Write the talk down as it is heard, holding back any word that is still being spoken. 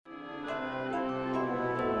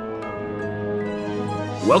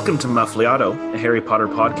Welcome to Muffliato, a Harry Potter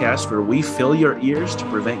podcast where we fill your ears to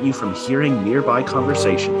prevent you from hearing nearby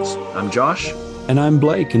conversations. I'm Josh. And I'm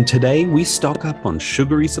Blake, and today we stock up on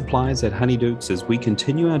sugary supplies at Honeydukes as we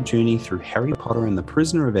continue our journey through Harry Potter and the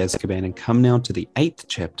Prisoner of Azkaban and come now to the 8th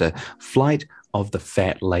chapter, Flight of the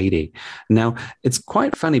Fat Lady. Now, it's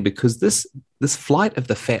quite funny because this Flight of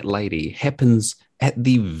the Fat Lady happens at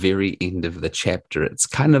the very end of the chapter. It's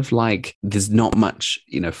kind of like there's not much,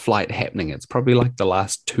 flight happening. It's probably like the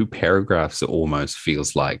last two paragraphs, it almost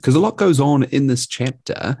feels like, because a lot goes on in this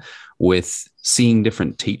chapter with seeing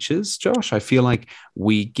different teachers, Josh. I feel like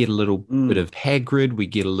we get a little bit of Hagrid. We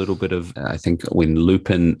get a little bit of, I think, when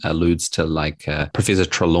Lupin alludes to Professor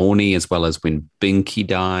Trelawney, as well as when Binky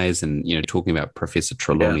dies and, talking about Professor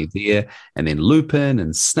Trelawney there. And then Lupin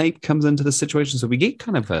and Snape comes into the situation. So we get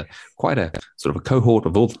kind of quite a sort of a cohort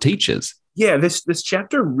of all the teachers. Yeah, this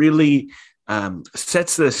chapter really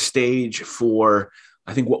sets the stage for,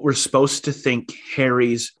 I think, what we're supposed to think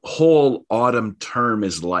Harry's whole autumn term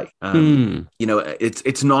is like.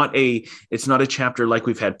 It's not a chapter like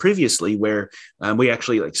we've had previously where we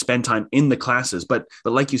actually spend time in the classes, but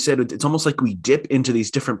like you said, it's almost like we dip into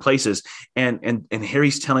these different places, and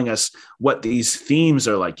Harry's telling us what these themes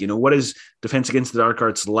are like. What is Defense Against the Dark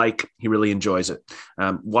Arts like? He really enjoys it.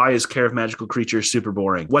 Why is Care of Magical Creatures super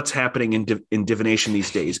boring? What's happening in divination these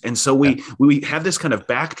days? And so we have this kind of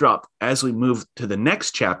backdrop as we move to the next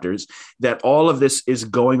chapters, that all of this is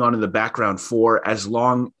going on in the background for as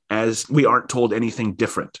long as we aren't told anything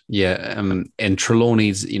different. Yeah, and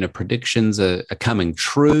Trelawney's predictions are coming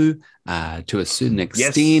true to a certain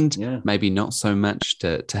extent. Yes, yeah. Maybe not so much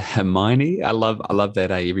to Hermione. I love that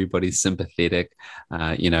everybody's sympathetic.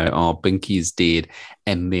 Binky's dead,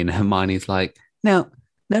 and then Hermione's like, now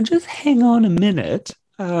just hang on a minute.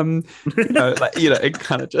 It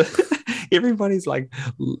kind of just everybody's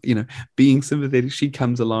being sympathetic. She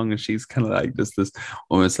comes along and she's kind of like this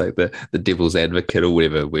almost like the devil's advocate or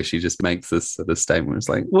whatever, where she just makes this sort of statement. It's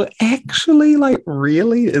like, well, actually,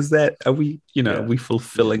 really, is that, are we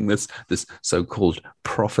fulfilling this so-called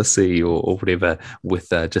prophecy or whatever with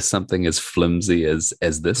just something as flimsy as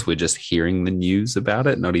this? We're just hearing the news about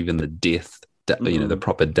it, not even the death, the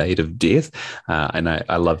proper date of death, and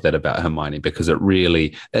I love that about Hermione, because it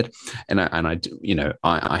really I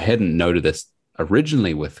hadn't noted this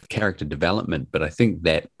originally with character development, but I think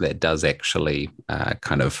that does actually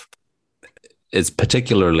kind of is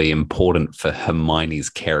particularly important for Hermione's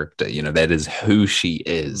character. That is who she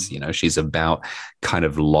is. She's about kind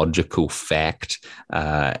of logical fact,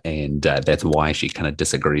 and that's why she kind of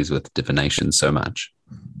disagrees with divination so much.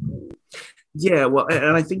 Yeah, well,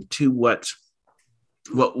 and I think too what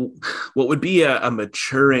would be a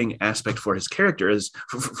maturing aspect for his character is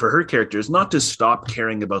for her character is not to stop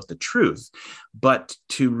caring about the truth, but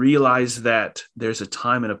to realize that there's a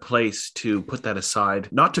time and a place to put that aside,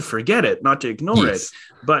 not to forget it, not to ignore it,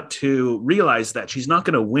 but to realize that she's not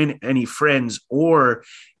going to win any friends or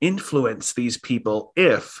influence these people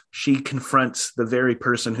if she confronts the very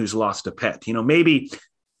person who's lost a pet. Maybe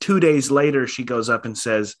 2 days later, she goes up and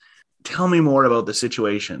says, tell me more about the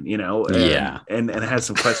situation, and has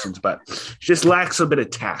some questions, but she just lacks a bit of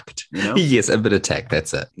tact, Yes, a bit of tact.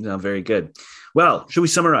 That's it. No, very good. Well, should we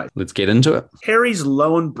summarize? Let's get into it. Harry's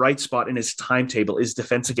lone bright spot in his timetable is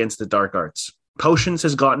Defense Against the Dark Arts. Potions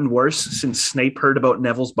has gotten worse since Snape heard about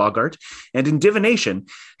Neville's Boggart, and in divination,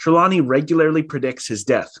 Trelawney regularly predicts his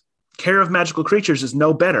death. Care of Magical Creatures is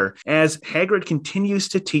no better, as Hagrid continues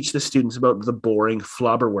to teach the students about the boring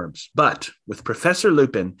flobberworms. But with Professor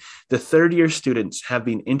Lupin, the third-year students have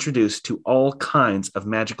been introduced to all kinds of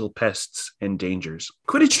magical pests and dangers.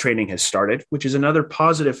 Quidditch training has started, which is another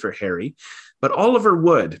positive for Harry, but Oliver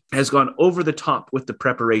Wood has gone over the top with the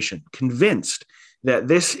preparation, convinced that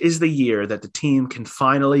this is the year that the team can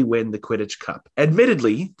finally win the Quidditch Cup.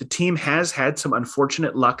 Admittedly, the team has had some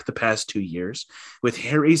unfortunate luck the past 2 years, with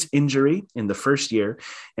Harry's injury in the first year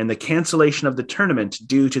and the cancellation of the tournament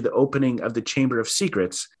due to the opening of the Chamber of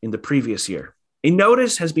Secrets in the previous year. A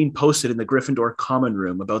notice has been posted in the Gryffindor common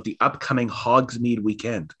room about the upcoming Hogsmeade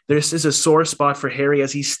weekend. This is a sore spot for Harry,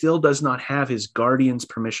 as he still does not have his guardian's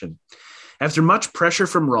permission. After much pressure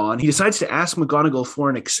from Ron, he decides to ask McGonagall for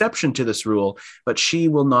an exception to this rule, but she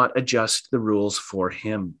will not adjust the rules for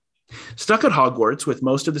him. Stuck at Hogwarts with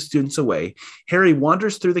most of the students away, Harry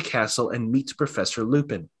wanders through the castle and meets Professor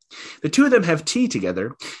Lupin. The two of them have tea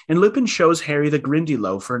together, and Lupin shows Harry the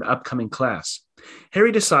Grindylow for an upcoming class.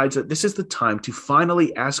 Harry decides that this is the time to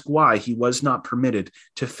finally ask why he was not permitted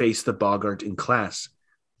to face the Boggart in class.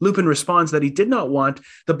 Lupin responds that he did not want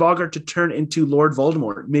the Boggart to turn into Lord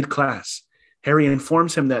Voldemort mid-class. Harry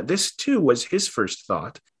informs him that this too was his first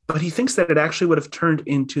thought, but he thinks that it actually would have turned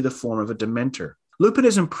into the form of a Dementor. Lupin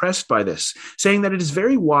is impressed by this, saying that it is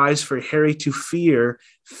very wise for Harry to fear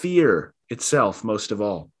fear itself most of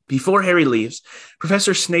all. Before Harry leaves,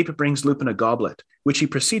 Professor Snape brings Lupin a goblet, which he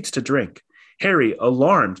proceeds to drink. Harry,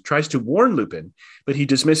 alarmed, tries to warn Lupin, but he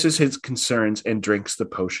dismisses his concerns and drinks the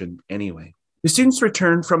potion anyway. The students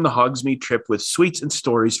return from the Hogsmeade trip with sweets and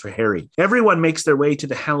stories for Harry. Everyone makes their way to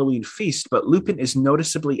the Halloween feast, but Lupin is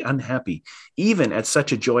noticeably unhappy, even at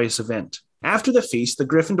such a joyous event. After the feast, the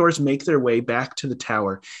Gryffindors make their way back to the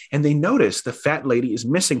tower, and they notice the fat lady is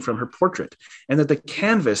missing from her portrait, and that the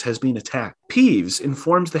canvas has been attacked. Peeves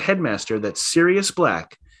informs the headmaster that Sirius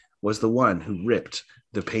Black was the one who ripped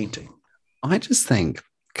the painting. I just think,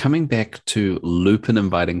 coming back to Lupin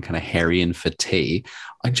inviting kind of Harry in for tea,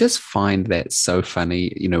 I just find that so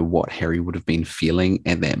funny, what Harry would have been feeling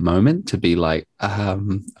at that moment, to be like,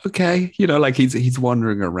 okay, like he's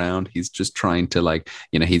wandering around. He's just trying to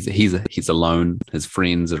he's alone. His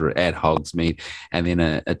friends are at Hogsmeade, and then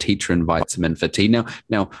a teacher invites him in for tea.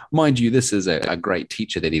 Now, mind you, this is a great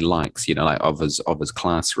teacher that he likes, of his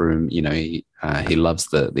classroom. He loves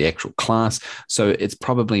the actual class. So it's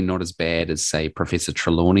probably not as bad as, say, Professor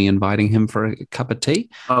Trelawney inviting him for a cup of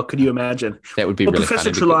tea. Oh, could you imagine? That would be really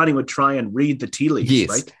Professor Trelawney would try and read the tea leaves, yes.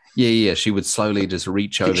 right? Yeah. She would slowly just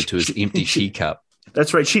reach over to his empty teacup.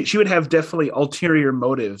 That's right. She would have definitely ulterior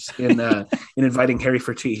motives in inviting Harry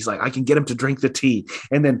for tea. He's like, I can get him to drink the tea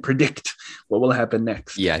and then predict what will happen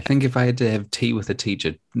next. Yeah, I think if I had to have tea with a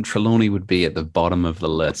teacher, Trelawney would be at the bottom of the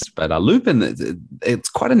list. But Lupin, it's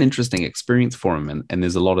quite an interesting experience for him. And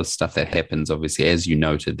there's a lot of stuff that happens, obviously, as you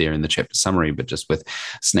noted there in the chapter summary, but just with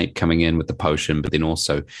Snape coming in with the potion, but then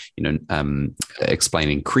also,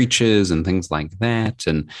 explaining creatures and things like that.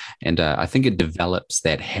 And I think it develops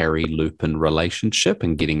that Harry-Lupin relationship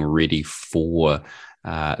and getting ready for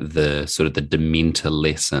the sort of the Dementor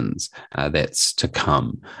lessons that's to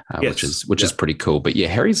come, yes, which is pretty cool. But yeah,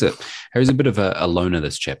 Harry's a bit of a loner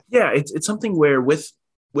this chapter. Yeah, it's something where with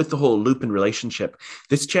the whole Lupin relationship,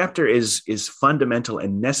 this chapter is fundamental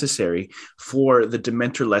and necessary for the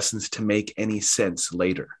Dementor lessons to make any sense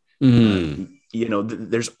later.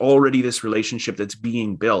 There's already this relationship that's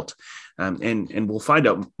being built, and we'll find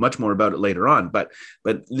out much more about it later on. But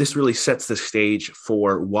this really sets the stage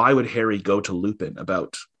for why would Harry go to Lupin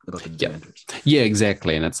about the Dementors? Yeah,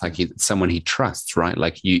 exactly. And it's like someone he trusts, right?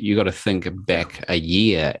 Like you got to think back a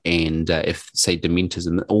year, and if, say, Dementors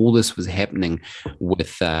and all this was happening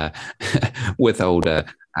with older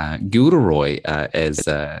Gilderoy as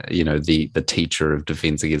the teacher of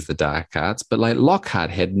Defense Against the Dark Arts, but like Lockhart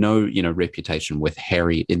had no reputation with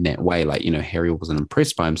Harry in that way. Like Harry wasn't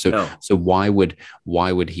impressed by him, so why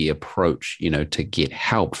would he approach to get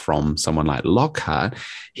help from someone like Lockhart?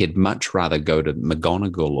 He'd much rather go to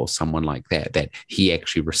McGonagall or someone like that he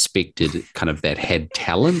actually respected, kind of, that had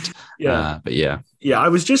talent. Yeah, I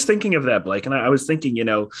was just thinking of that, Blake, and I was thinking,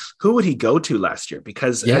 who would he go to last year?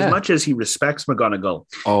 Because as much as he respects McGonagall,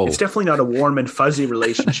 it's definitely not a warm and fuzzy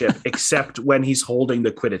relationship, except when he's holding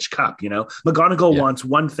the Quidditch Cup. McGonagall wants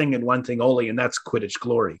one thing and one thing only, and that's Quidditch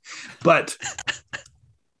glory. But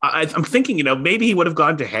I'm thinking, maybe he would have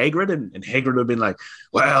gone to Hagrid, and Hagrid would have been like,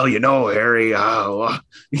 well, Harry,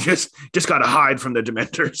 you just got to hide from the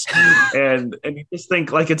Dementors. and you just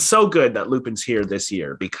think, like, it's so good that Lupin's here this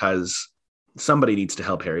year, because somebody needs to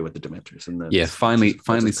help Harry with the Dementors. And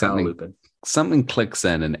finally something clicks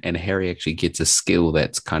in, and Harry actually gets a skill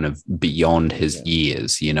that's kind of beyond his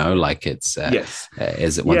years, like it's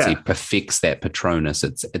once he perfects that Patronus,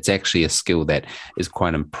 it's actually a skill that is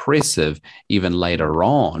quite impressive. Even later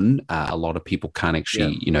on, a lot of people can't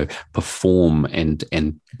actually perform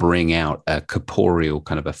and bring out a corporeal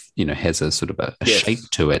kind of has a sort of a shape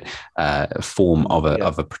to it, form of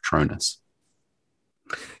a Patronus.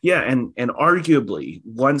 Yeah, and arguably,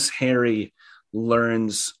 once Harry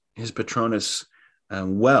learns his Patronus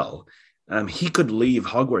he could leave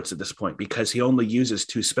Hogwarts at this point, because he only uses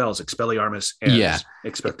 2 spells, Expelliarmus and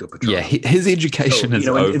Expecto Patronum. Yeah, his education is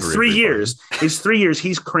over. In 3 years,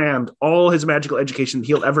 he's crammed all his magical education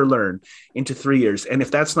he'll ever learn into 3 years. And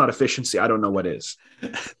if that's not efficiency, I don't know what is.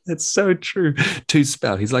 That's so true. 2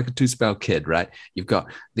 spell. He's like a 2-spell kid, right? You've got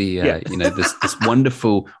the this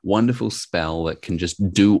wonderful spell that can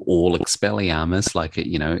just do all. Expelliarmus, like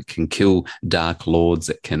it can kill Dark Lords.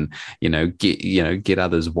 It can get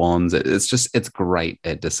others wands. It's great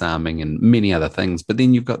at disarming and many other things. But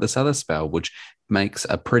then you've got this other spell which makes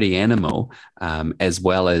a pretty animal, as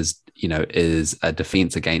well as is a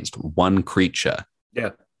defense against one creature. Yeah.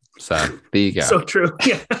 So there you go. So true.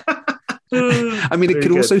 Yeah. I mean, it Very could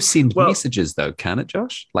good. also send Well, messages, though, can't it,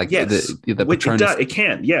 Josh? Like yes, the which Patronus. it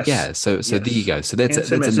can. Yes. Yeah. So Yes. there you go. So that's Can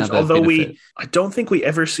send message. another Although benefit. I don't think we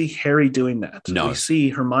ever see Harry doing that. No. We see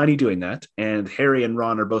Hermione doing that, and Harry and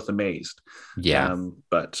Ron are both amazed. Yeah.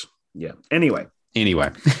 But yeah. Anyway.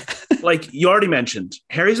 Like you already mentioned,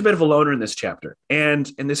 Harry's a bit of a loner in this chapter.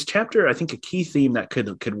 And in this chapter, I think a key theme that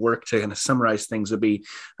could work to kind of summarize things would be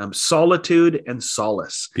solitude and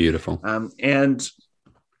solace. Beautiful. And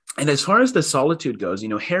as far as the solitude goes,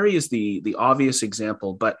 Harry is the obvious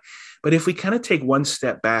example, but if we kind of take one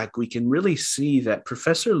step back, we can really see that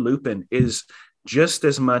Professor Lupin is just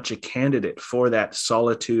as much a candidate for that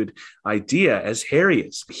solitude idea as Harry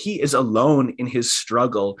is. He is alone in his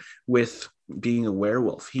struggle with being a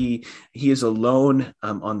werewolf. He is alone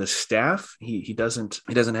on the staff. He doesn't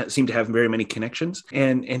seem to have very many connections,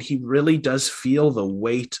 and he really does feel the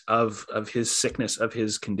weight of his sickness, of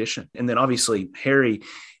his condition. And then obviously Harry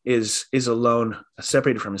is alone,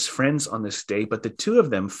 separated from his friends on this day, but the two of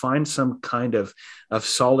them find some kind of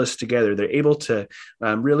solace together. They're able to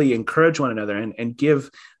really encourage one another and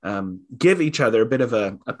give each other a bit of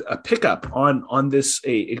a pickup on this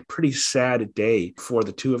a pretty sad day for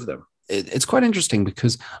the two of them. It's quite interesting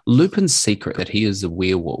because Lupin's secret that he is a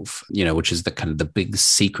werewolf, which is the kind of the big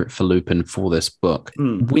secret for Lupin for this book.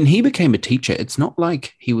 When he became a teacher, it's not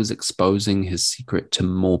like he was exposing his secret to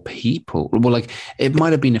more people. Well, like it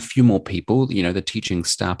might have been a few more people, the teaching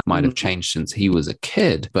staff might have changed since he was a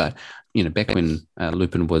kid, but back when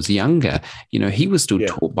Lupin was younger, he was still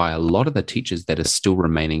taught by a lot of the teachers that are still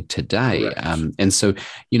remaining today. And so,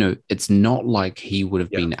 it's not like he would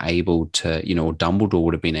have been able to, or Dumbledore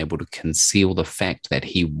would have been able to conceal the fact that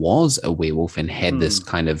he was a werewolf and had this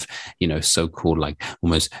kind of, so-called like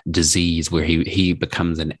almost disease where he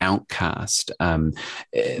becomes an outcast.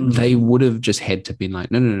 They would have just had to be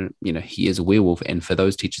like, no, he is a werewolf. And for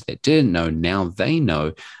those teachers that didn't know, now they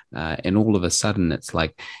know. And all of a sudden, it's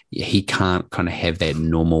like he can't kind of have that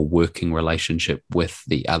normal working relationship with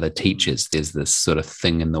the other teachers. There's this sort of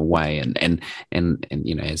thing in the way, and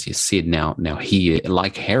as you said, now he,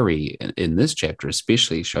 like Harry in this chapter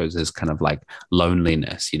especially, shows his kind of like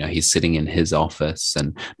loneliness. He's sitting in his office,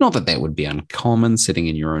 and not that would be uncommon sitting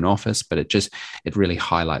in your own office, but it really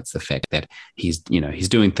highlights the fact that he's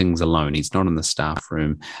doing things alone. He's not in the staff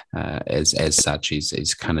room as such.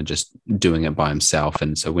 He's kind of just doing it by himself,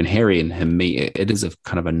 and so when Harry and him meet, it is a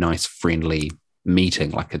kind of a nice friendly meeting.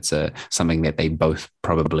 Like it's something that they both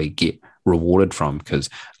probably get rewarded from, because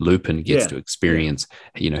Lupin gets to experience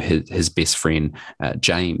his best friend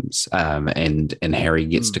James, and Harry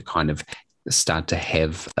gets to kind of start to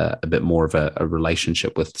have a bit more of a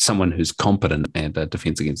relationship with someone who's competent at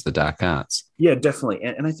Defense Against the Dark Arts. Yeah, definitely.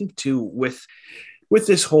 And I think too with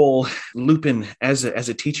this whole Lupin as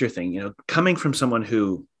a teacher thing, coming from someone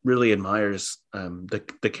who really admires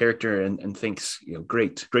the character and thinks,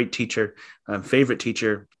 great teacher, favorite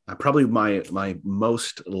teacher, probably my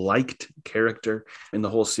most liked character in the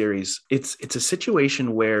whole series. It's a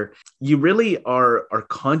situation where you really are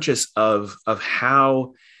conscious of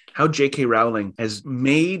how J.K. Rowling has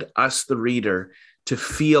made us, the reader, to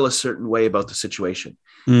feel a certain way about the situation.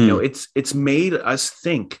 It's made us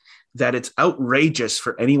think that it's outrageous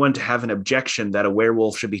for anyone to have an objection that a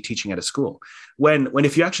werewolf should be teaching at a school. When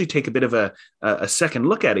if you actually take a bit of a second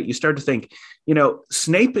look at it, you start to think,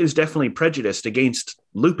 Snape is definitely prejudiced against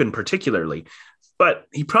Lupin particularly, but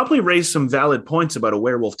he probably raised some valid points about a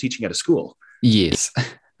werewolf teaching at a school. Yes.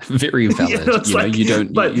 Very valid.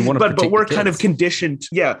 But we're kind of conditioned.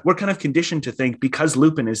 Yeah, we're kind of conditioned to think, because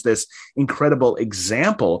Lupin is this incredible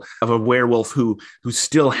example of a werewolf who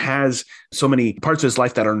still has so many parts of his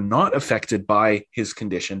life that are not affected by his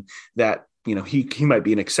condition, that he might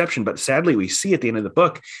be an exception. But sadly, we see at the end of the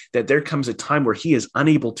book that there comes a time where he is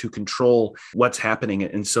unable to control what's happening.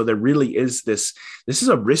 And so there really is this is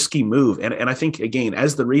a risky move. And I think, again,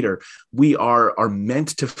 as the reader, we are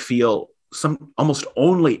meant to feel some almost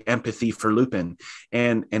only empathy for Lupin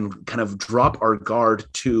and kind of drop our guard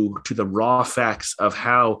to the raw facts of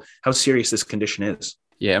how serious this condition is.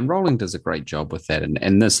 Yeah, and Rowling does a great job with that.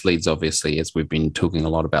 And this leads, obviously, as we've been talking a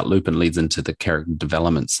lot about Lupin, leads into the character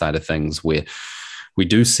development side of things, where we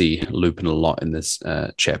do see Lupin a lot in this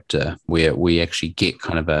chapter, where we actually get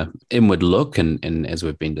kind of a inward look, and as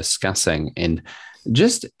we've been discussing, and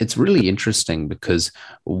just it's really interesting because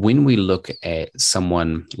when we look at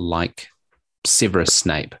someone like Severus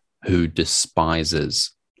Snape, who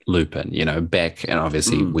despises Lupin, back, and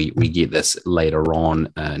obviously we get this later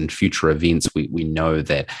on in future events. We know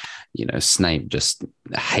that, Snape just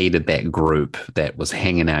hated that group that was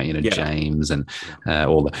hanging out, James and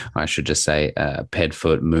I should just say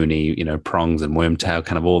Padfoot, Mooney, Prongs and Wormtail,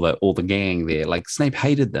 kind of all the gang there. Like Snape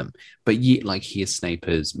hated them, but yet like here Snape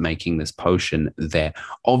is making this potion that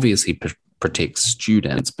obviously protects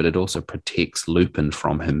students, but it also protects Lupin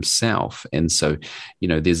from himself. And so,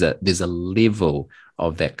 there's a level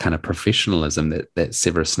of that kind of professionalism that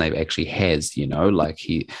Severus Snape actually has,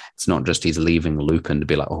 it's not just he's leaving Lupin to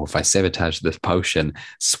be like, oh, if I sabotage this potion,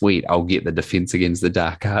 sweet, I'll get the defense against the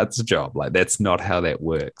dark arts job. Like that's not how that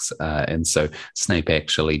works. And so Snape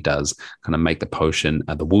actually does kind of make the potion,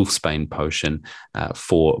 the Wolfsbane potion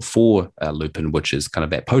for Lupin, which is kind of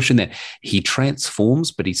that potion that he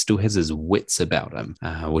transforms, but he still has his wits about him,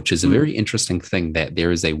 which is a very interesting thing, that there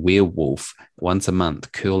is a werewolf once a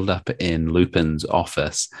month curled up in Lupin's office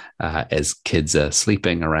as kids are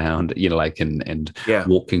sleeping around, and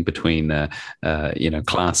walking between,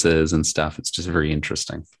 classes and stuff. It's just very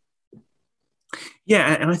interesting.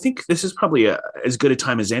 Yeah, and I think this is probably as good a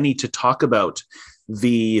time as any to talk about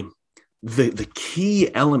the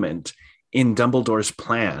key element in Dumbledore's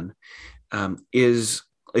plan is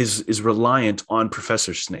reliant on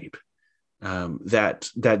Professor Snape. That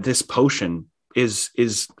this potion is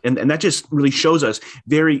and that just really shows us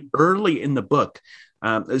very early in the book,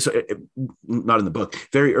 not in the book,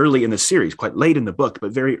 very early in the series, quite late in the book,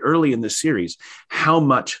 but very early in the series, how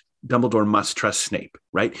much Dumbledore must trust Snape,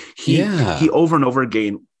 right? He over and over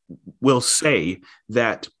again will say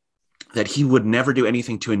that he would never do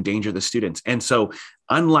anything to endanger the students. And so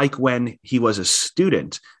unlike when he was a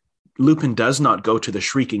student, Lupin does not go to the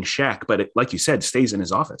Shrieking Shack, but like you said, stays in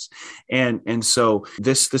his office. And so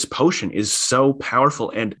this potion is so powerful,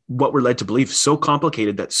 and what we're led to believe so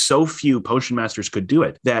complicated that so few potion masters could do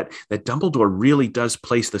it, that Dumbledore really does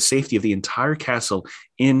place the safety of the entire castle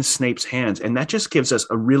in Snape's hands. And that just gives us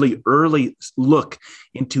a really early look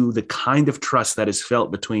into the kind of trust that is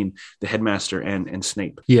felt between the headmaster and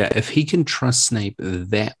Snape. Yeah, if he can trust Snape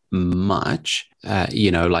that much,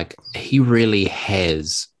 he really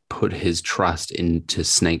has put his trust into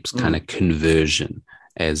Snape's kind of conversion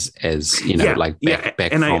as back from I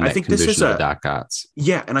think conversion to the dark arts.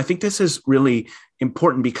 Yeah, and I think this is really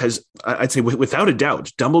important because I'd say without a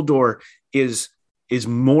doubt, Dumbledore is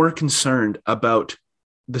more concerned about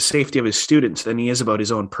the safety of his students than he is about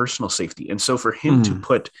his own personal safety. And so for him to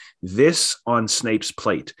put this on Snape's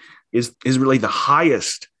plate is really the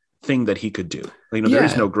highest thing that he could do. There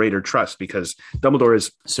is no greater trust, because Dumbledore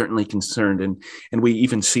is certainly concerned, and we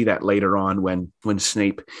even see that later on when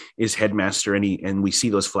Snape is headmaster, and we see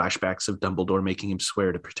those flashbacks of Dumbledore making him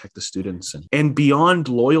swear to protect the students. And beyond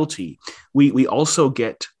loyalty, we also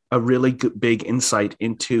get a really big insight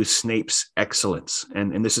into Snape's excellence,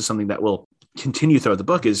 and this is something that will continue throughout the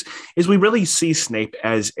book, is we really see Snape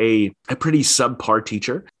as a pretty subpar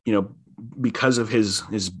teacher, because of his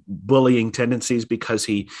bullying tendencies, because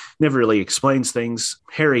he never really explains things.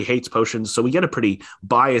 Harry hates potions, so we get a pretty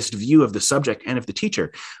biased view of the subject and of the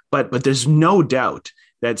teacher. But there's no doubt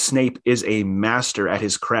that Snape is a master at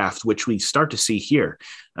his craft, which we start to see here.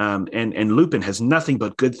 And Lupin has nothing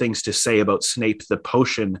but good things to say about Snape, the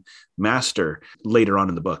potion master, later on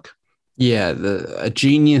in the book. Yeah, a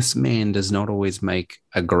genius man does not always make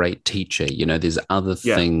a great teacher. There's other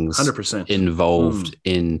things 100%. Involved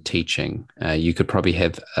in teaching. You could probably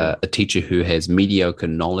have a teacher who has mediocre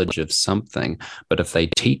knowledge of something, but if they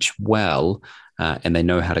teach well, and they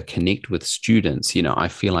know how to connect with students, I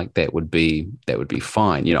feel like that would be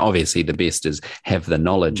fine. Obviously the best is have the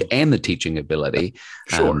knowledge and the teaching ability.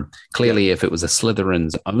 Sure. Clearly, if it was a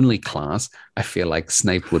Slytherin's only class, I feel like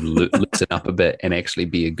Snape would loosen up a bit and actually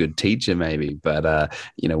be a good teacher, maybe. But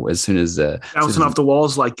as soon as bouncing off the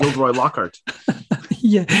walls like Gilderoy Lockhart.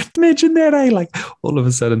 Yeah, imagine that, eh? Like all of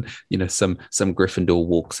a sudden, some Gryffindor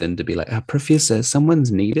walks in to be like, Professor,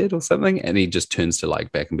 someone's needed or something, and he just turns to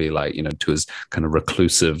back and be like, to his kind of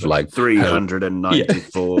reclusive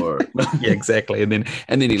 394. Yeah, exactly. And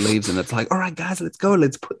then he leaves, and it's like, all right, guys, let's go.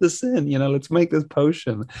 Let's put this in. Let's make this potion.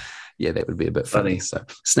 Yeah, that would be a bit funny. So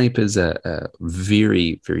Snape is a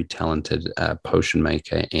very, very talented potion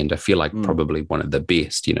maker, and I feel like probably one of the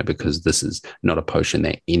best, because this is not a potion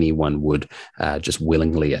that anyone would just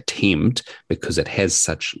willingly attempt, because it has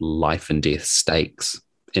such life and death stakes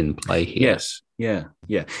in play here. Yes. Yeah.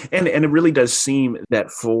 And it really does seem that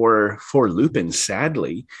for Lupin,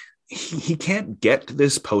 sadly, he can't get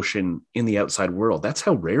this potion in the outside world. That's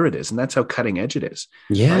how rare it is, and that's how cutting edge it is.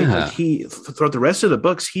 Yeah. Right? Throughout the rest of the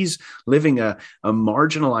books, he's living a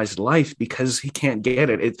marginalized life because he can't get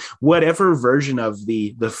it. It's whatever version of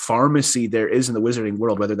the pharmacy there is in the wizarding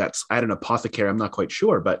world, whether that's at an apothecary, I'm not quite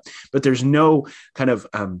sure, but there's no kind of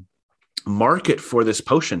market for this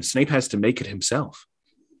potion. Snape has to make it himself.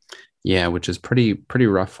 Yeah, which is pretty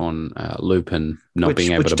rough on Lupin not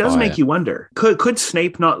being able to buy it. Which does make you wonder, could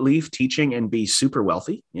Snape not leave teaching and be super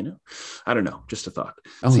wealthy? I don't know. Just a thought.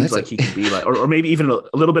 Seems like he could be like, or maybe even a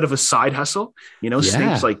little bit of a side hustle.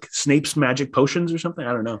 Snape's magic potions or something.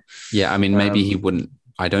 I don't know. Yeah, I mean, maybe he wouldn't.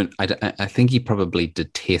 I think he probably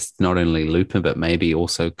detests not only Lupin, but maybe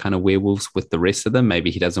also kind of werewolves with the rest of them.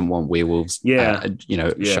 Maybe he doesn't want werewolves,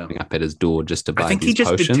 showing up at his door just to buy. I think he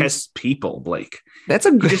just detests people, Blake. He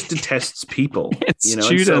just detests people.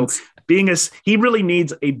 Students. And so he really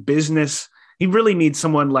needs a business. He really needs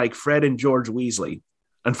someone like Fred and George Weasley.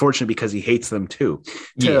 Unfortunately, because he hates them too,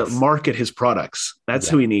 to market his products. That's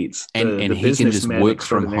who he needs. And he can just work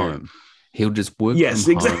from home. He'll just work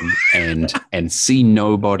from home and see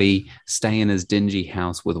nobody, stay in his dingy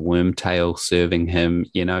house with Wormtail serving him,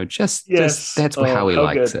 just that's how he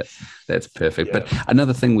likes it. That's perfect. Yeah. But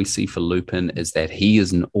another thing we see for Lupin is that he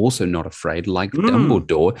is also not afraid, like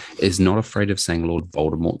Dumbledore, is not afraid of saying Lord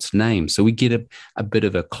Voldemort's name. So we get a bit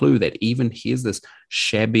of a clue that even here's this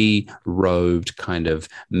shabby robed kind of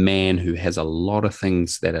man who has a lot of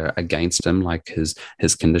things that are against him, like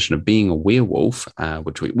his condition of being a werewolf,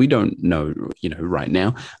 which we don't know, right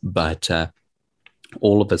now, but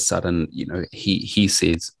all of a sudden, he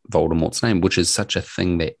says Voldemort's name, which is such a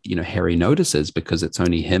thing that, Harry notices because it's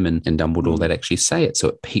only him and Dumbledore that actually say it. So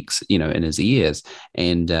it peaks, in his ears.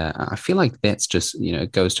 And I feel like that's just,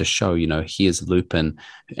 it goes to show, here's Lupin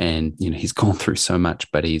and, he's gone through so much,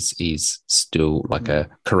 but he's still like a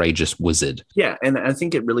courageous wizard. Yeah. And I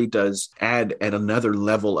think it really does add at another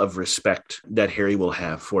level of respect that Harry will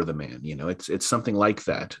have for the man. It's something like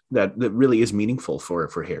that really is meaningful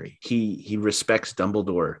for Harry. He respects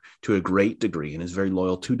Dumbledore to a great degree and is very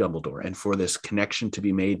loyal to Dumbledore, and for this connection to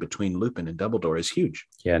be made between Lupin and Dumbledore is huge.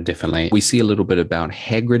 Yeah, definitely. We see a little bit about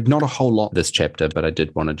Hagrid, not a whole lot this chapter, but I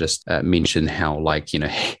did want to just mention how,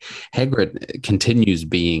 Hagrid continues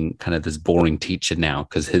being kind of this boring teacher now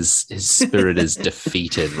because his spirit is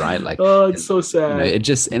defeated, right? It's so sad.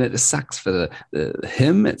 It sucks for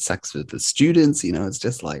him. It sucks for the students. It's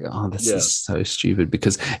just like, this is so stupid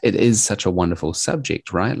because it is such a wonderful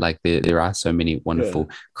subject, right? Like there are so many wonderful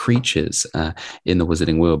creatures in the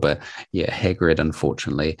wizarding world, but Hagrid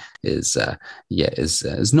unfortunately is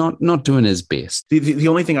not doing his best. The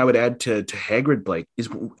only thing I would add to Hagrid, Blake, is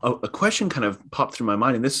a question kind of popped through my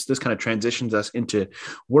mind, and this kind of transitions us into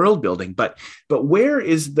world building. But where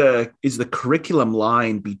is the curriculum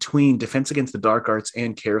line between Defense Against the Dark Arts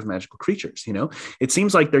and Care of Magical Creatures? It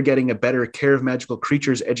seems like they're getting a better Care of Magical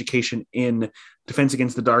Creatures education in Defense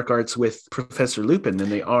Against the Dark Arts with Professor Lupin than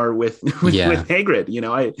they are with Hagrid.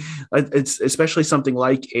 It's especially something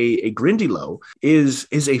like a Grindylow is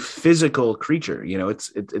a physical creature.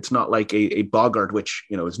 It's not like a Boggart, which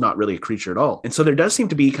is not really a creature at all. And so there does seem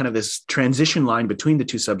to be kind of this transition line between the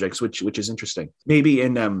two subjects, which is interesting. Maybe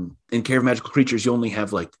in Care of Magical Creatures, you only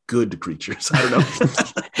have like good creatures. I don't know,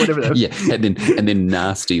 whatever that. Yeah, and then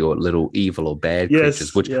nasty or little evil or bad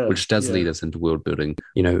creatures, which does lead us into world building.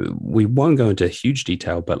 We won't go into huge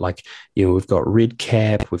detail, but we've got Red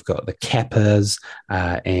Cap, we've got the Kappas,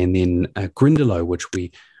 and then Grindylow, which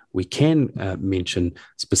we can mention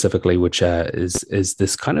specifically, which is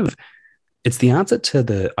this kind of, it's the answer to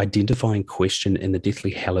the identifying question in the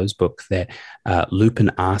Deathly Hallows book that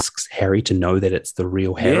Lupin asks Harry to know that it's the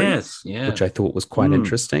real Harry, which I thought was quite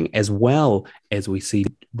interesting, as well as we see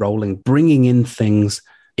Rowling bringing in things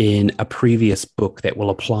in a previous book that will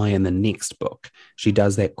apply in the next book. She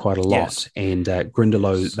does that quite a lot. Yes. And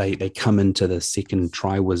Grindylow, they come into the second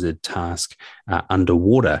Triwizard task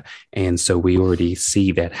underwater. And so we already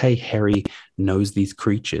see that, hey, Harry knows these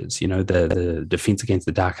creatures, the Defense Against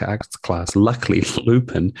the Dark Arts class. Luckily,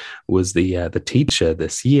 Lupin was the teacher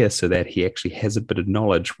this year so that he actually has a bit of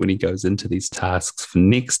knowledge when he goes into these tasks for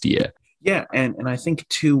next year. Yeah, and I think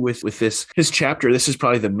too with his chapter, this is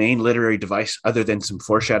probably the main literary device, other than some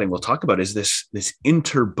foreshadowing we'll talk about, is this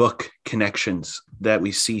inter-book connections that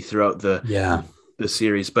we see throughout the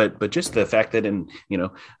series. But just the fact that in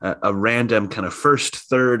a random kind of first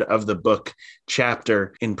third of the book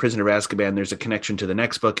chapter in Prisoner of Azkaban, there's a connection to the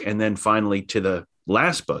next book, and then finally to the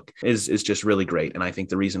last book is just really great. And I think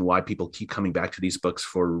the reason why people keep coming back to these books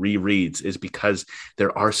for rereads is because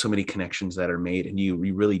there are so many connections that are made, and you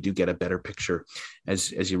really do get a better picture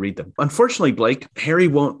as you read them. Unfortunately, Blake, Harry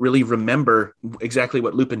won't really remember exactly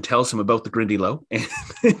what Lupin tells him about the Grindylow.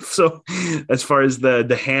 And so as far as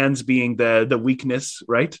the hands being the weakness,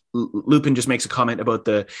 right? Lupin just makes a comment about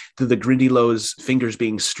the Grindylow's fingers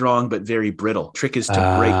being strong but very brittle. Trick is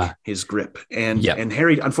to break his grip. And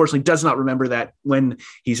Harry unfortunately does not remember that when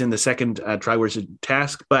he's in the second Triwizard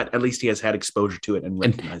Task, but at least he has had exposure to it and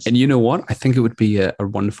recognized and you know what? I think it would be a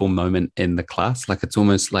wonderful moment in the class. Like it's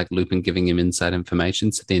almost like Lupin giving him inside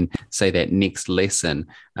information. So then say that next lesson,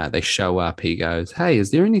 they show up, he goes, hey,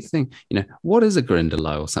 is there anything, what is a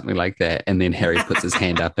Grindylow or something like that? And then Harry puts his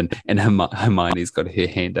hand up and Hermione's got her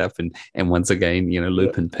hand up. And once again,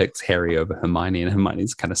 Lupin picks Harry over Hermione, and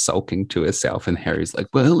Hermione's kind of sulking to herself. And Harry's like,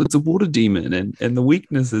 well, it's a water demon. And the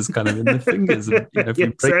weakness is kind of in the fingers. And, if you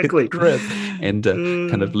exactly. break the grip. And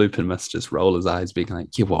kind of Lupin must just roll his eyes being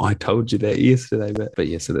like, yeah, well, I told you that yesterday. But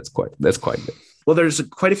yeah, so that's quite good. Well, there's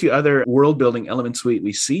quite a few other world-building elements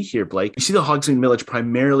we see here, Blake. You see the Hogsmeade Village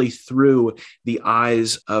primarily through the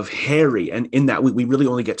eyes of Harry, and in that we really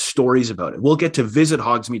only get stories about it. We'll get to visit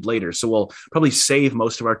Hogsmeade later, so we'll probably save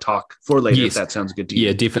most of our talk for later, if that sounds good to you.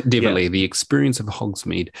 Yeah, definitely. Yeah. The experience of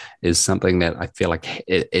Hogsmeade is something that I feel like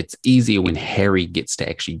it's easier when Harry gets to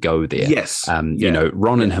actually go there. Yes.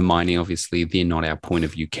 Ron and Hermione, obviously, they're not our point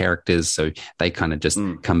of view characters, so they kind of just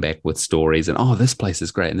come back with stories and, this place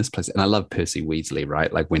is great, and this place, and I love Percy Weasley,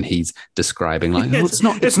 right? Like when he's describing, like, it's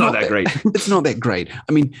not that great. It's not that great.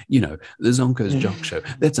 I mean, the Zonko's Jock Show,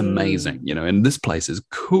 that's amazing, and this place is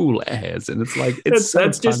cool as, and it's like,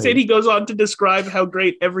 that's just it. He goes on to describe how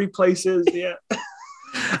great every place is. Yeah.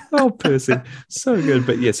 Oh, Percy, so good.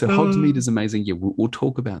 But yeah, so Hogsmeade is amazing. Yeah, we'll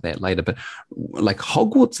talk about that later. But like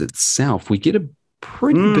Hogwarts itself, we get a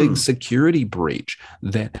pretty big security breach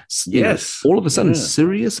that all of a sudden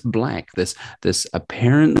Sirius Black, this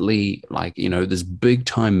apparently this big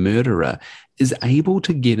time murderer, is able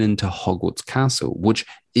to get into Hogwarts Castle, which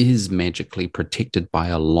is magically protected by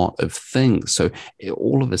a lot of things. So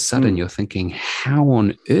all of a sudden you're thinking, how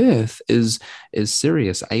on earth is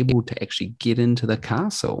Sirius able to actually get into the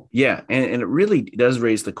castle? Yeah, and it really does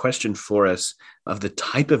raise the question for us of the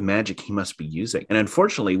type of magic he must be using. And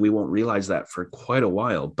unfortunately, we won't realize that for quite a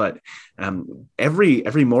while. But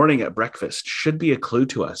every morning at breakfast should be a clue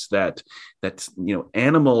to us that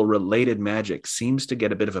animal-related magic seems to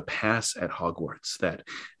get a bit of a pass at Hogwarts, that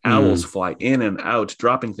owls fly in and out,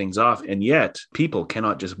 dropping things off, and yet people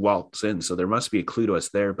cannot just waltz in. So there must be a clue to us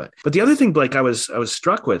there. But the other thing, Blake, I was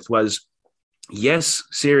struck with was, yes,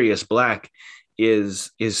 Sirius Black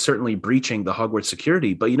is certainly breaching the Hogwarts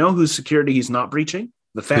security, but you know whose security he's not breaching?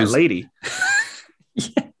 The Fat Lady.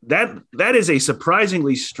 Yeah. That is a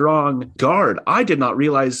surprisingly strong guard. I did not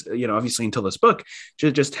realize, obviously until this book,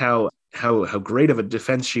 just how great of a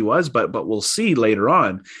defense she was, but we'll see later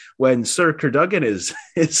on when Sir Cadogan is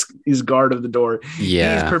guard of the door.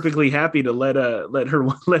 Yeah, he's perfectly happy to let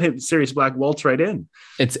him Sirius Black waltz right in.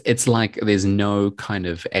 It's like there's no kind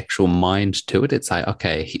of actual mind to it. It's like,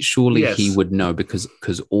 okay, he would know because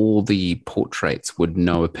all the portraits would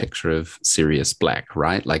know a picture of Sirius Black,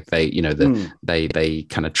 right? Like they they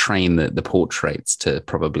kind of train the portraits to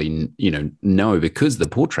probably know, because the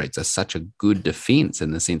portraits are such a good defense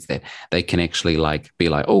in the sense that they can actually be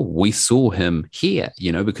like, oh, we saw him here,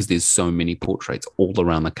 because there's so many portraits all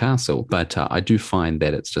around the castle. But I do find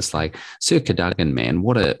that it's just like, Sir Cadogan, man,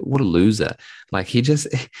 what a loser. Like he just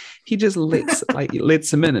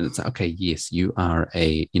lets him in, and it's like, okay, yes, you are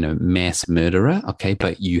a mass murderer, okay,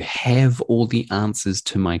 but you have all the answers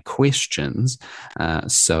to my questions,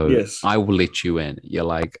 so yes, I will let you in. You're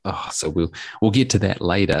like, oh, so we'll get to that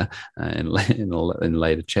later in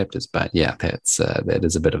later chapters. But yeah, that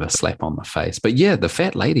is a bit of a slap on the face. But yeah, the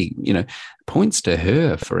Fat Lady, points to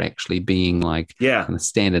her for actually being kind of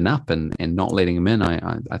standing up and not letting him in.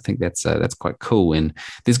 I think that's quite cool. And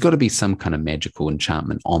there's got to be some kind of magical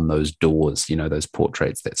enchantment on those doors, those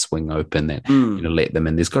portraits that swing open that let them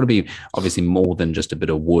in. There's got to be obviously more than just a bit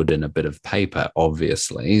of wood and a bit of paper,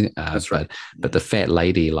 obviously. That's right. But the Fat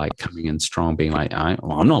Lady coming in strong, being like,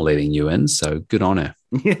 I'm not letting you in, so good on her.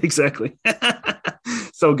 Yeah, exactly.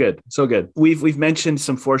 So good. We've mentioned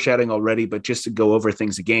some foreshadowing already, but just to go over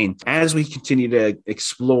things again, as we continue to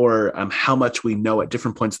explore how much we know at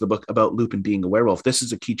different points of the book about Lupin being a werewolf, this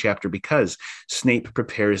is a key chapter because Snape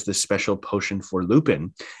prepares this special potion for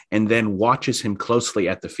Lupin and then watches him closely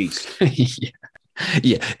at the feast.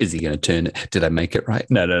 Yeah, is he going to turn it? Did I make it right?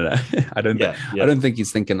 No. I don't think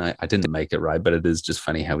he's thinking I didn't make it right, but it is just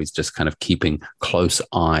funny how he's just kind of keeping close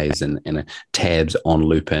eyes and tabs on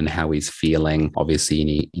Lupin, how he's feeling,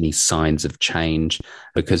 obviously any signs of change,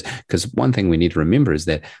 because one thing we need to remember is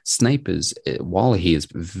that Snape is, while he is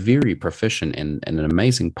very proficient and an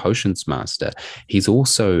amazing potions master, he's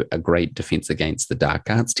also a great defense against the dark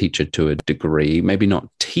arts teacher to a degree, maybe not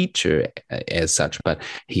teacher as such, but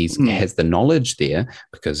he's has the knowledge there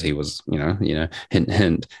because he was, hint,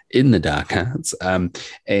 hint, in the dark arts.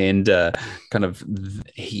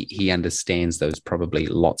 He understands those probably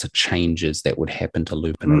lots of changes that would happen to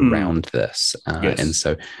Lupin around this. Yes. And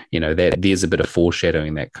so, that there's a bit of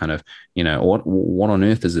foreshadowing that kind of, what on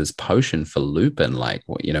earth is this potion for Lupin? Like,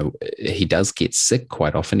 he does get sick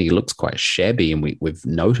quite often. He looks quite shabby, and we've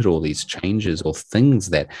noted all these changes or things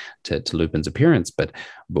that to Lupin's appearance, but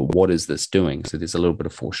what is this doing? So there's a little bit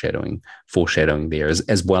of foreshadowing there,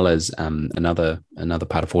 as well as another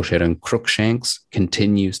part of foreshadowing. Crookshanks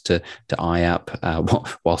continues to eye up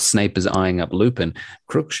while Snape is eyeing up Lupin.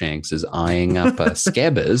 Crookshanks is eyeing up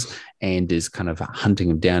Scabbers and is kind of hunting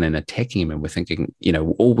him down and attacking him. And we're thinking,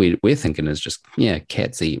 all we're thinking is just,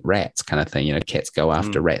 cats eat rats kind of thing. Cats go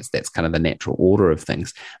after rats. That's kind of the natural order of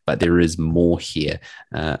things. But there is more here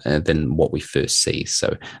than what we first see.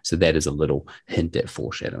 So that is a little hint at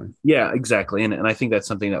foreshadowing. Yeah, exactly. And I think that's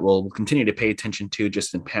something that we'll continue to pay attention to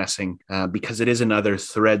just in passing, because it is another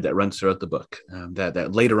thread that runs throughout the book,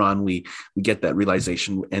 that later on we get that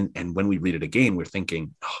realization. And when we read it again, we're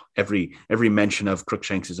thinking, every mention of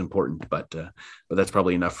Crookshanks is important. But that's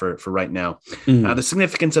probably enough for right now. The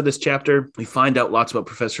significance of this chapter, we find out lots about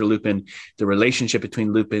Professor Lupin. The relationship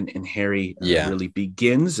between Lupin and Harry really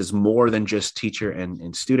begins as more than just teacher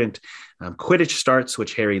and student. Quidditch starts,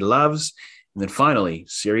 which Harry loves. And then finally,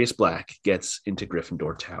 Sirius Black gets into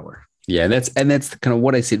Gryffindor Tower. Yeah, that's kind of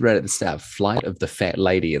what I said right at the start. Flight of the Fat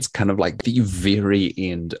Lady. It's kind of like the very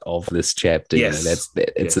end of this chapter. Yes.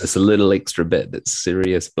 It's this little extra bit that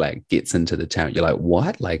Sirius Black gets into the town. You're like,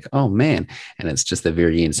 what? Like, oh man. And it's just the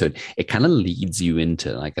very end. So it kind of leads you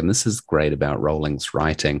into and this is great about Rowling's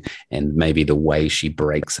writing and maybe the way she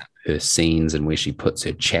breaks her scenes and where she puts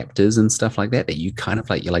her chapters and stuff like that you kind of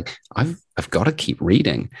you're like, I've got to keep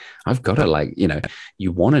reading. I've got to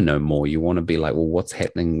you want to know more. You want to be like, well, what's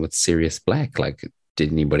happening with Sirius Black? Like,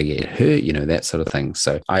 did anybody get hurt? That sort of thing.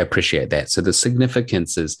 So I appreciate that. So the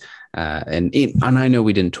significance is, and I know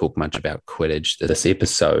we didn't talk much about Quidditch this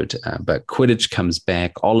episode, but Quidditch comes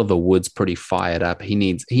back. Oliver Wood's pretty fired up. He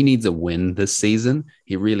needs a win this season.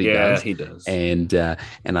 He really does. Yeah, he does. And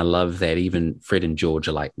I love that even Fred and George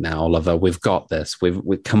are like, now Oliver, we've got this.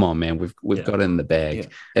 We've come on, man. We've got it in the bag.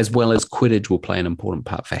 As well as Quidditch will play an important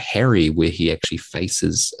part for Harry, where he actually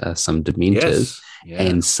faces some Dementors. Yes. Yeah.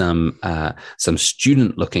 And some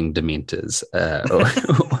student-looking Dementors,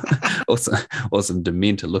 or some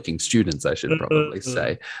Dementor-looking students, I should probably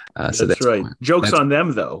say. So that's right. Jokes on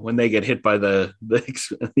them, though, when they get hit by the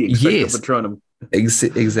Expecto Patronum.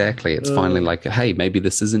 Exactly. It's finally like, hey, maybe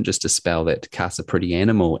this isn't just a spell that casts a pretty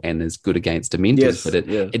animal and is good against Dementors, but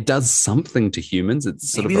it does something to humans.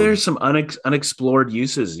 It's maybe there's some unexplored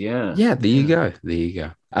uses. Yeah. Yeah. There you go.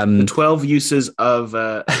 The 12 uses of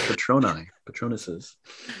Patronuses.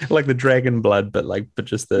 Like the dragon blood, but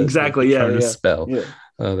just the Patronus spell. Yeah.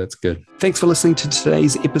 Oh, that's good. Thanks for listening to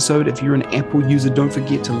today's episode. If you're an Apple user, don't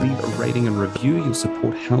forget to leave a rating and review. Your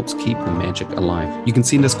support helps keep the magic alive. You can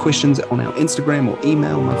send us questions on our Instagram or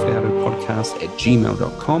email,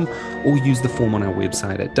 mufflyauto@gmail.com, or use the form on our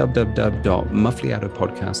website at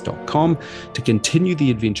www.mufflyautopodcast.com to continue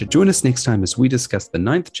the adventure. Join us next time as we discuss the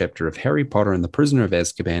 9th chapter of Harry Potter and the Prisoner of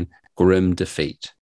Azkaban, Grim Defeat.